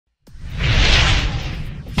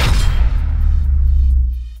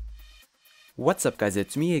What's up guys,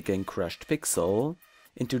 it's me again, CrushedPixel.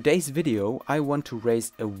 In today's video I want to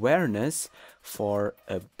raise awareness for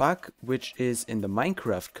a bug which is in the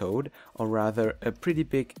Minecraft code, or rather a pretty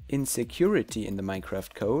big insecurity in the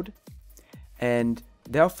Minecraft code, and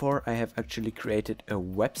therefore I have actually created a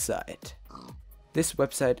website. This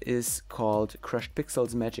website is called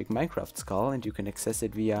CrushedPixel's Magic Minecraft Skull, and you can access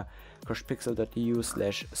it via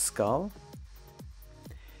crushedpixel.eu/skull.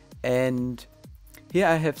 And here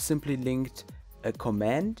I have simply linked a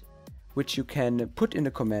command which you can put in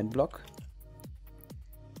a command block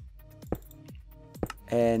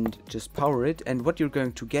and just power it, and what you're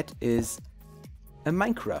going to get is a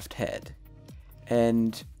Minecraft head.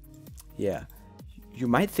 And yeah, you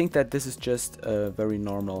might think that this is just a very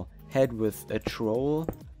normal head with a troll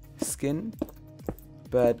skin,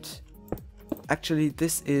 but actually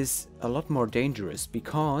this is a lot more dangerous,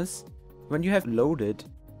 because when you have loaded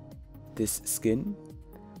this skin,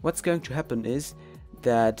 what's going to happen is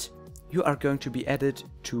that you are going to be added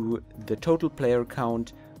to the total player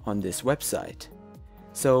count on this website.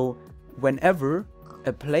 So whenever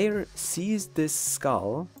a player sees this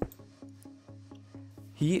skull,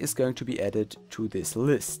 he is going to be added to this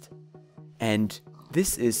list. And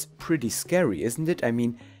this is pretty scary, isn't it? I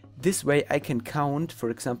mean, this way I can count, for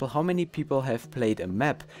example, how many people have played a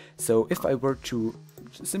map. So if I were to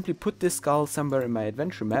simply put this skull somewhere in my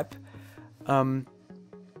adventure map, on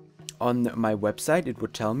my website, it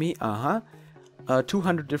would tell me,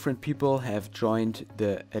 200 different people have joined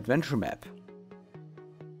the adventure map.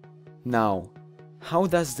 Now, how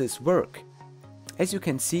does this work? As you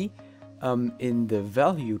can see, in the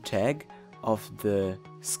value tag of the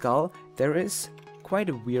skull, there is quite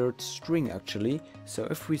a weird string actually. So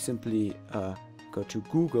if we simply go to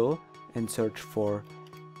Google and search for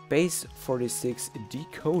base 46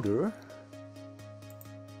 decoder,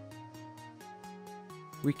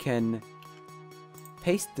 we can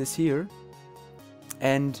paste this here,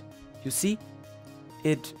 and you see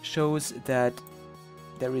it shows that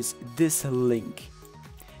there is this link,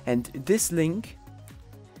 and this link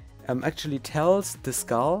actually tells the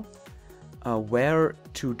skull where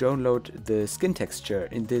to download the skin texture,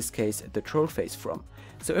 in this case the troll face, from.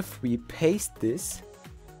 So if we paste this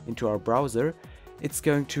into our browser, it's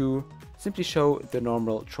going to simply show the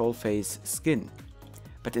normal troll face skin,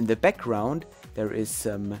 but in the background there is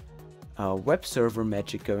some web server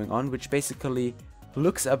magic going on, which basically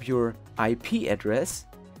looks up your IP address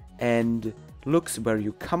and looks where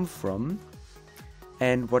you come from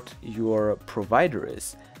and what your provider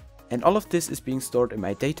is. And all of this is being stored in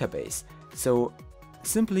my database. So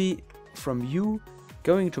simply from you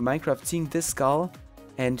going to Minecraft, seeing this skull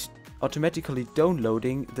and automatically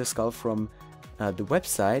downloading the skull from the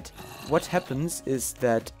website, what happens is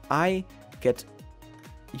that I get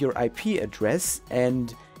your IP address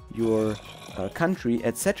and your country,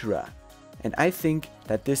 etc. And I think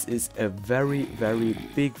that this is a very, very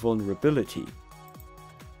big vulnerability,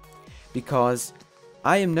 because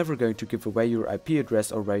I am never going to give away your IP address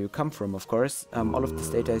or where you come from, of course. All of this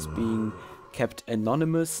data is being kept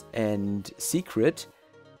anonymous and secret.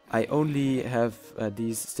 I only have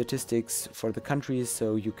these statistics for the countries,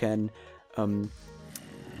 so you can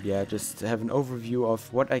just have an overview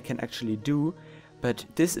of what I can actually do. But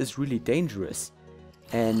this is really dangerous.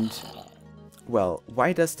 And well,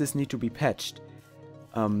 why does this need to be patched?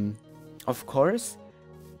 Of course,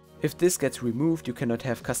 if this gets removed, you cannot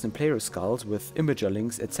have custom player skulls with imager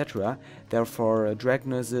links, etc. Therefore,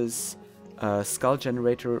 Dragnus's skull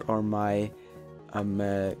generator or my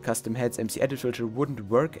custom heads MC edit filter wouldn't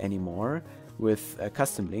work anymore with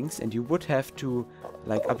custom links, and you would have to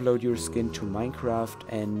like upload your skin to Minecraft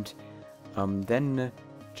and then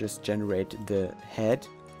just generate the head.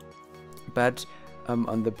 But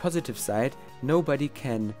on the positive side, nobody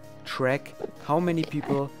can track how many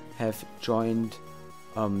people have joined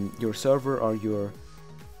your server or your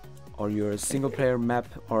single player map,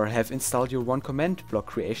 or have installed your one command block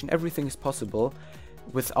creation. Everything is possible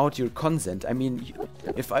without your consent. I mean,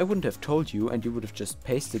 if I wouldn't have told you and you would have just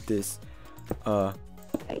pasted this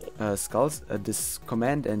this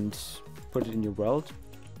command and put it in your world,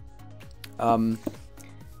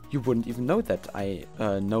 you wouldn't even know that I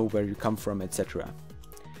know where you come from, etc.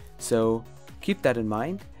 So keep that in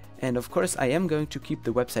mind. And of course I am going to keep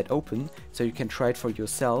the website open so you can try it for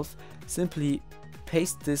yourself. Simply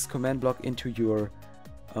paste this command block into your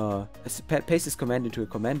paste this command into a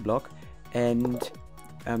command block, and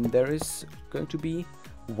there is going to be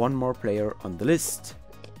one more player on the list.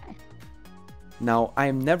 Now, I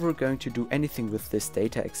am never going to do anything with this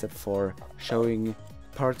data except for showing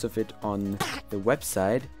parts of it on the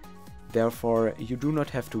website, therefore you do not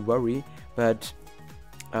have to worry. But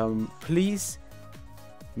please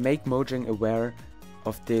make Mojang aware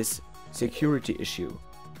of this security issue.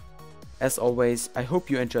 As always, I hope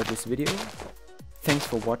you enjoyed this video. Thanks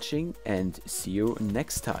for watching and see you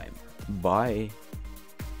next time. Bye.